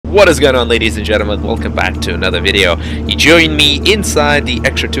What is going on, ladies and gentlemen? Welcome back to another video. You join me inside the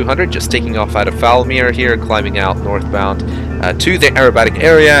Extra 200, just taking off out of Falmere here, climbing out northbound to the aerobatic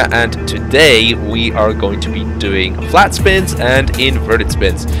area, and today we are going to be doing flat spins and inverted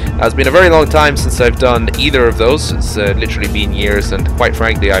spins. Now, it's been a very long time since I've done either of those. It's literally been years, and quite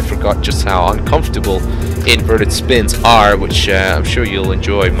frankly I forgot just how uncomfortable inverted spins are, which I'm sure you'll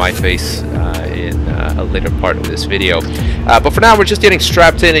enjoy my face in a later part of this video. But for now, we're just getting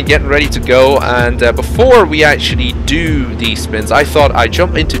strapped in and getting ready to go, and before we actually do these spins, I thought I'd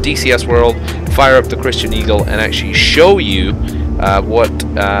jump into DCS World, fire up the Christen Eagle, and actually show you what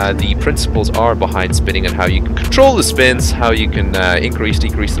the principles are behind spinning and how you can control the spins, how you can increase,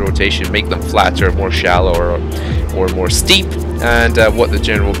 decrease the rotation, make them flatter, more shallow, or more steep, and what the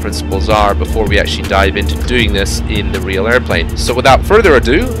general principles are before we actually dive into doing this in the real airplane. So without further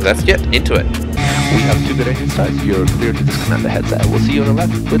ado, let's get into it. We have 2 good engine starts. You're clear to disconnect the headset. We'll see you on the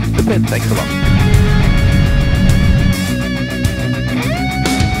left with the pin. Thanks a lot.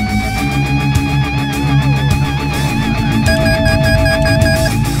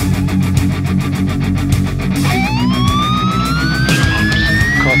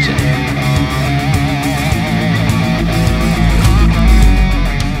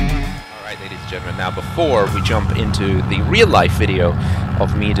 Now, before we jump into the real-life video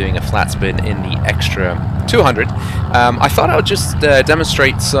of me doing a flat spin in the Extra 200, I thought I would just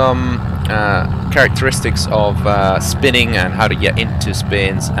demonstrate some characteristics of spinning and how to get into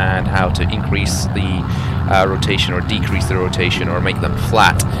spins and how to increase the rotation or decrease the rotation or make them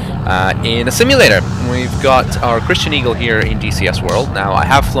flat in a simulator. We've got our Christen Eagle here in DCS World. Now, I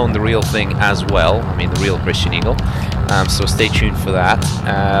have flown the real thing as well, I mean the real Christen Eagle. So stay tuned for that.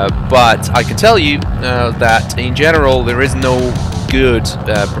 But I can tell you that in general there is no good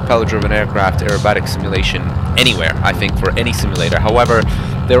propeller-driven aircraft aerobatic simulation anywhere, I think, for any simulator. However,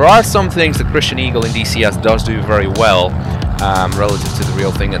 there are some things that Christen Eagle in DCS does do very well relative to the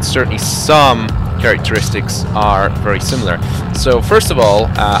real thing, and certainly some characteristics are very similar. So first of all,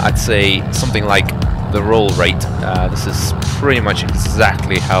 I'd say something like the roll rate. This is pretty much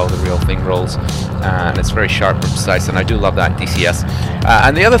exactly how the real thing rolls, and it's very sharp and precise, and I do love that in DCS.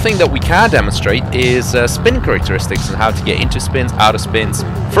 And the other thing that we can demonstrate is spin characteristics and how to get into spins, out of spins.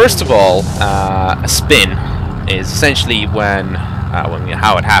 First of all, a spin is essentially when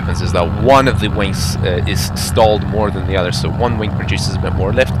how it happens is that one of the wings is stalled more than the other, so one wing produces a bit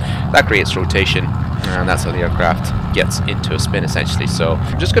more lift, that creates rotation, and that's how the aircraft gets into a spin essentially. So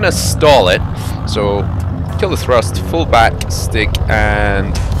I'm just going to stall it, so kill the thrust, full back stick,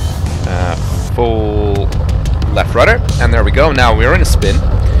 and full left rudder, and there we go. Now we're in a spin,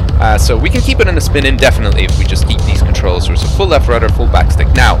 so we can keep it in a spin indefinitely if we just keep these controls. So full left rudder, full back stick.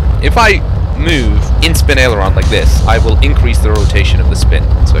 Now if I move in spin aileron like this, I will increase the rotation of the spin,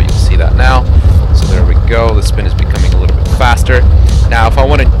 so you'll see that now. So there we go, the spin is becoming a little bit faster. Now if I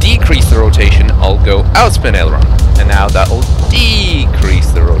want to decrease the rotation, I'll go out spin aileron, and now that will decrease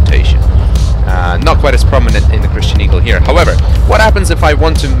the rotation. Not quite as prominent in the Christen Eagle here. However, what happens if I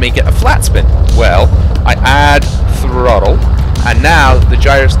want to make it a flat spin? Well, I add throttle, and now the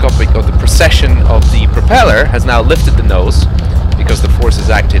gyroscopic, or the precession of the propeller has now lifted the nose because the force is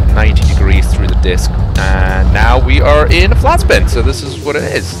acted 90 degrees through the disc, and now we are in a flat spin. So this is what it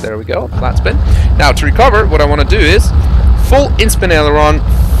is. There we go, flat spin. Now to recover, what I want to do is full in-spin aileron,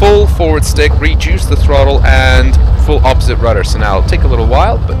 full forward stick, reduce the throttle, and full opposite rudder. So now it'll take a little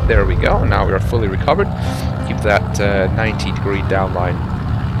while, but there we go. Now we are fully recovered. Keep that 90-degree downline,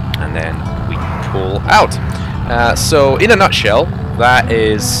 and then we pull out. So in a nutshell, that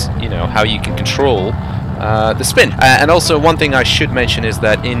is, you know, how you can control the spin. And also one thing I should mention is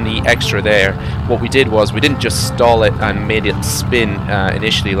that in the Extra there, what we did was we didn't just stall it and made it spin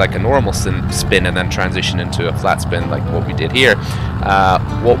initially like a normal spin and then transition into a flat spin like what we did here.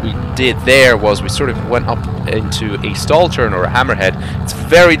 What we did there was we sort of went up into a stall turn or a hammerhead. It's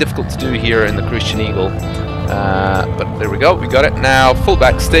very difficult to do here in the Christen Eagle, but there we go, we got it. Now full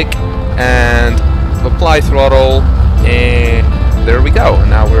back stick and apply throttle, and there we go.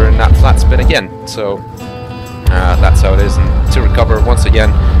 Now we're in that flat spin again. So that's how it is. And to recover, once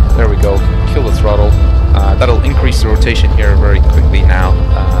again, there we go, kill the throttle. That'll increase the rotation here very quickly now,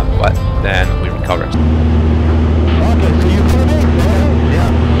 but then we recover.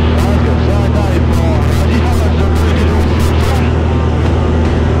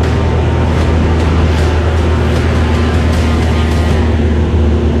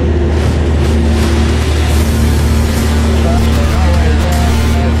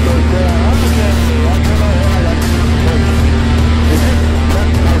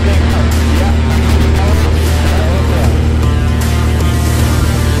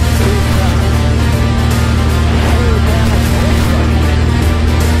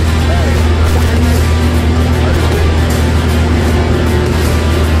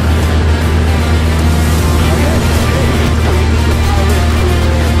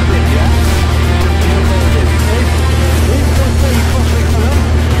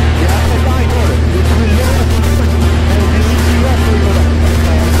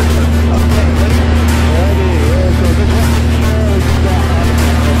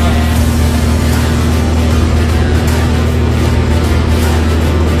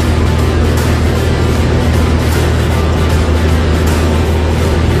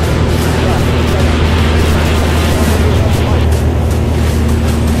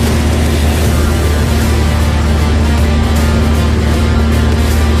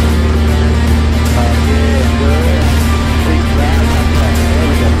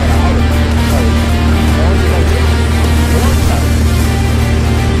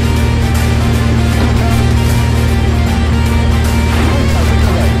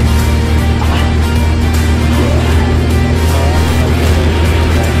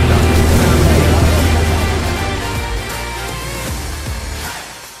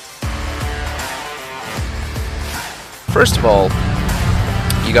 first of all,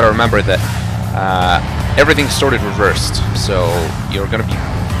 you got to remember that everything's sort of reversed. So you're going to be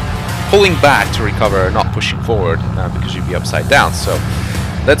pulling back to recover, not pushing forward, because you'd be upside down. So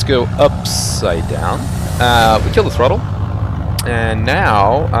let's go upside down. We kill the throttle, and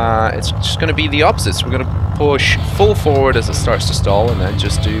now it's just going to be the opposites. We're going to push full forward as it starts to stall, and then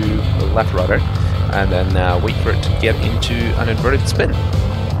just do the left rudder, and then wait for it to get into an inverted spin.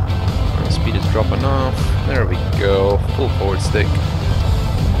 Speed is dropping off. There we go. Full forward stick,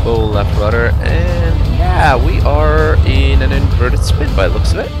 full left rudder, and yeah, we are in an inverted spin by the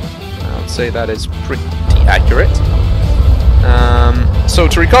looks of it. I would say that is pretty accurate. So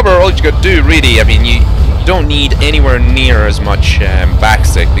to recover, all you got to do, really, I mean, you don't need anywhere near as much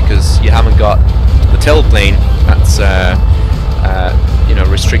backstick, because you haven't got the tailplane that's you know,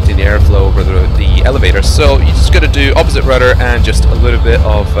 restricting the airflow over the elevator. So you just got to do opposite rudder and just a little bit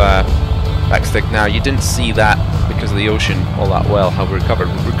of backstick. Now, you didn't see that because of the ocean all that well, how we recovered.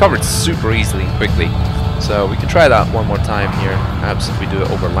 We recovered super easily and quickly. So we can try that one more time here. Perhaps if we do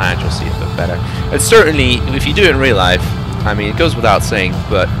it over land, you'll see it a bit better. And certainly, if you do it in real life, I mean, it goes without saying,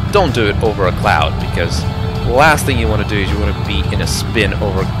 but don't do it over a cloud, because the last thing you want to do is you want to be in a spin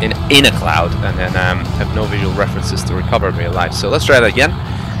over in a cloud and then have no visual references to recover in real life. So let's try that again.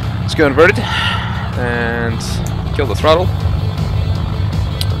 Let's go inverted and kill the throttle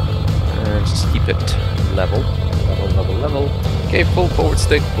and just keep it level. Okay, full forward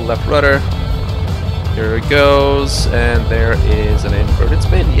stick, full left rudder. Here it goes, and there is an inverted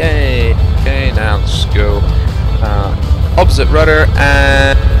spin. Yay! Okay, now let's go opposite rudder,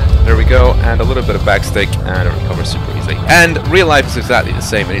 and there we go, and a little bit of backstick, and it recovers super easily. And real life is exactly the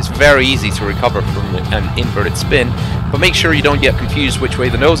same. It is very easy to recover from an inverted spin, but make sure you don't get confused which way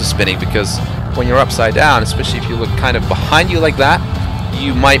the nose is spinning, because when you're upside down, especially if you look kind of behind you like that,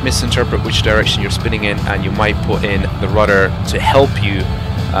 you might misinterpret which direction you're spinning in, and you might put in the rudder to help you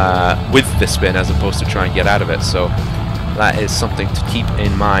with the spin as opposed to try and get out of it. So that is something to keep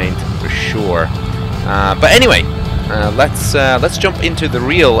in mind for sure. But anyway, let's jump into the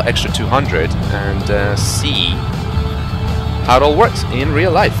real Extra 200 and see how it all works in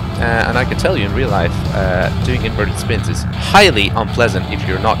real life. And I can tell you, in real life, doing inverted spins is highly unpleasant if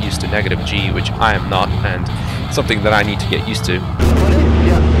you're not used to negative G, which I am not, and something that I need to get used to.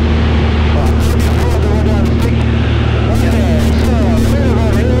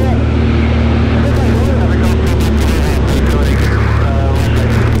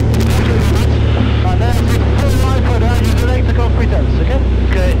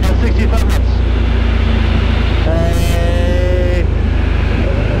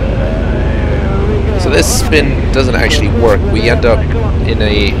 This spin doesn't actually work. We end up in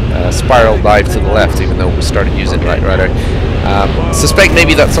a spiral dive to the left, even though we started using right rudder. Suspect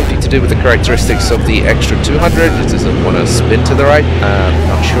maybe that's something to do with the characteristics of the Extra 200. It doesn't want to spin to the right.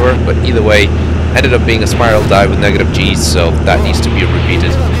 Not sure, but either way, ended up being a spiral dive with negative G's, so that needs to be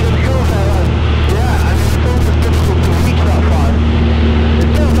repeated.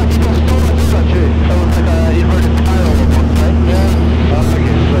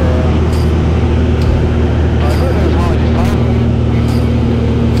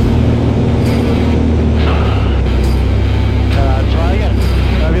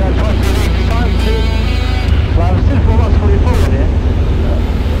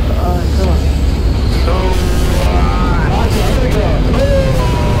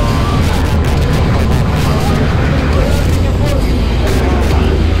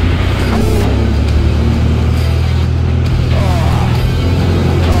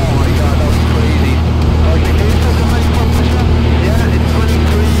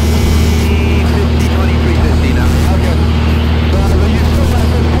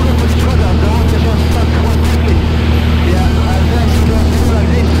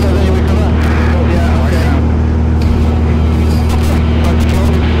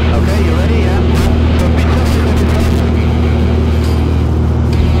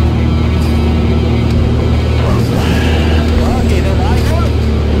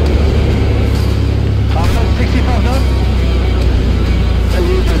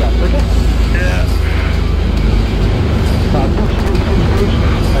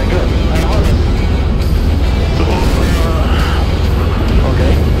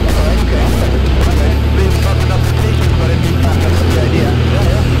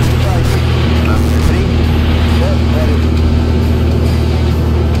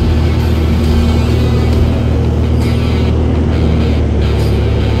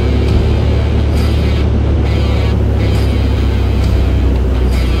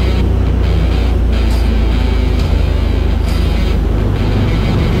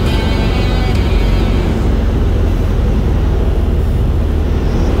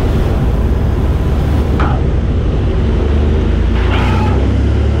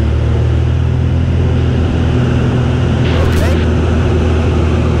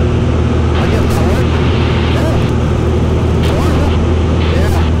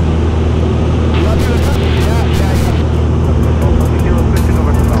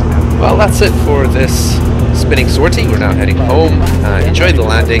 that's it for this spinning sortie. We're now heading home. Enjoy the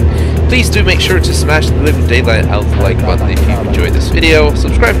landing. Please do make sure to smash the living daylight out of the like button if you enjoyed this video.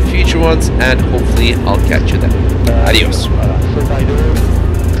 Subscribe for future ones, and hopefully I'll catch you then. Adios.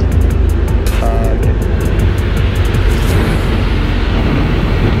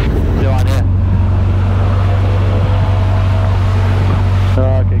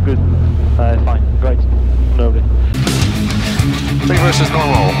 Okay, good. Fine, great. Lovely. 3 versus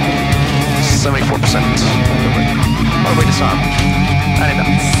normal. 74%. All the way to sun. And enough.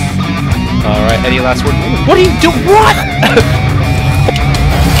 Alright, any last word? What are you doing? What?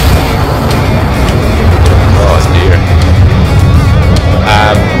 Oh dear.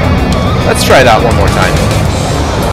 Let's try that one more time.